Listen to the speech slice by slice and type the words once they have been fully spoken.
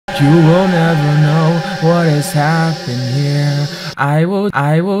you will never know what has happened here. I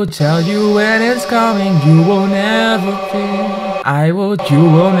will tell you when it's coming, you will never fear. You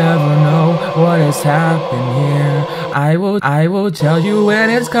will never know what has happened here. I will tell you when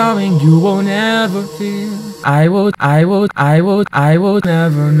it's coming, you will never fear. I will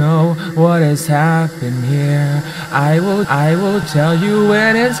never know what has happened here. I will tell you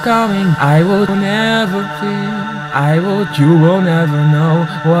when it's coming, I will never fear. You will never know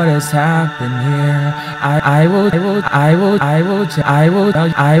what has happened here. I will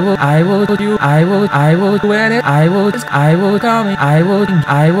when it coming,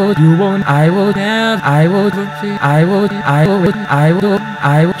 you won't,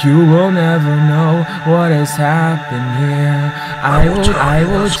 you will never know what has happened here. I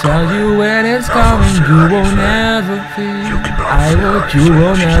will tell you when it's coming, you will never fear. You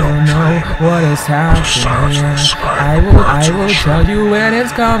will never know what has happened here. I will tell you when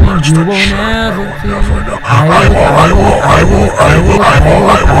it's coming, you will never fear.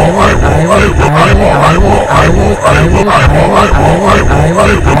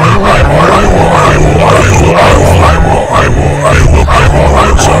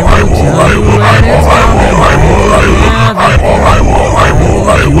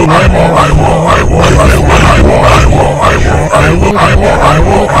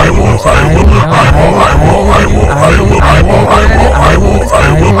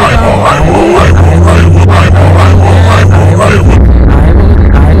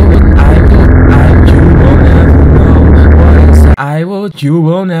 You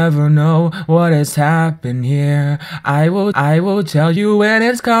will never know what has happened here. I will tell you when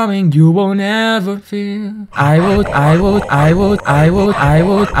it's coming, you will never fear. I will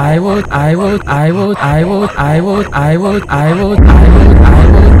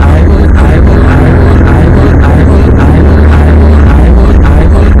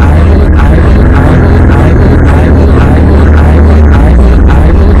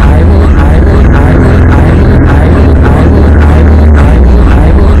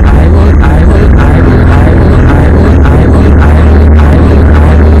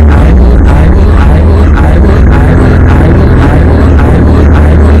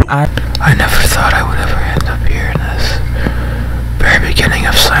I never thought I would ever end up here in this very beginning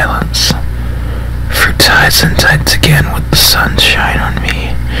of silence. Fruit tides and tides again with the sun shine on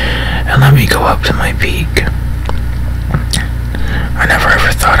me and let me go up to my peak. I never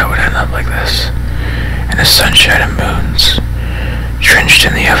ever thought I would end up like this, in the sunshine and moons, drenched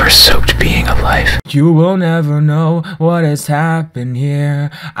in the ever-soaked being of life. You will never know what has happened here.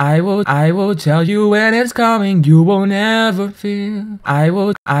 I will tell you when it's coming, you will never fear.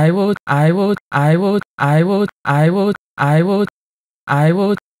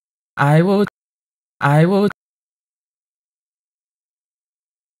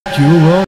 You will